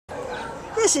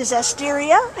This is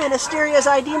Asteria, and Asteria's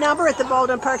ID number at the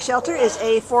Baldwin Park Shelter is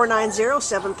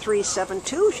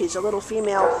A4907372. She's a little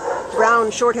female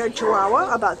brown short-haired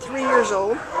Chihuahua, about 3 years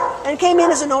old, and came in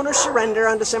as an owner surrender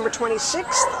on December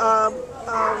 26th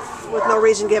with no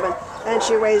reason given. And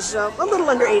she weighs a little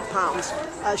under 8 pounds.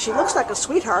 She looks like a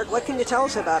sweetheart. What can you tell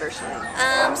us about her?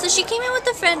 So she came in with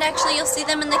a friend, actually. You'll see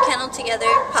them in the kennel together,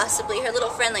 possibly. Her little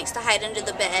friend likes to hide under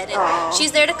the bed, and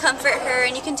she's there to comfort her,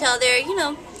 and you can tell they're, you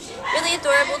know, really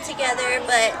adorable together.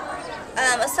 But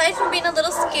aside from being a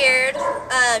little scared,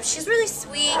 she's really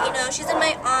sweet. You know, she's in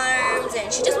my arms,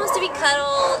 and she just wants to be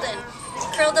cuddled and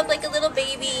curled up like a little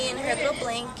baby in her little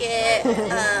blanket.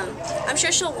 I'm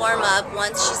sure she'll warm up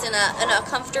once she's in a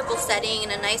comfortable setting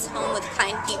in a nice home with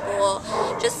kind people.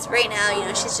 Just right now, you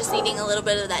know, she's just needing a little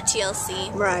bit of that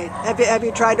TLC. Right. Have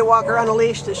you tried to walk her on a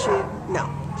leash? Does she? No.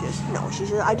 She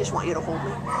says, I just want you to hold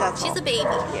me. That's She's all. a baby.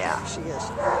 Yeah, she is.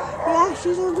 Yeah,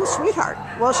 she's a little sweetheart.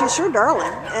 Well, she's sure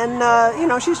darling, and you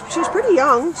know, she's pretty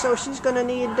young, so she's going to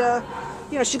need.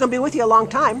 You know, she's going to be with you a long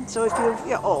time, so if you,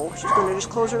 she's going to just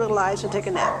close her little eyes and take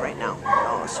a nap right now.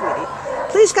 Oh, sweetie.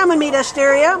 Please come and meet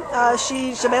Asteria.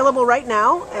 She's available right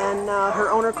now, and her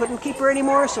owner couldn't keep her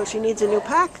anymore, so she needs a new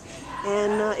pack,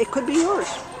 and it could be yours.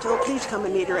 So please come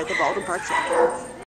and meet her at the Baldwin Park Shelter.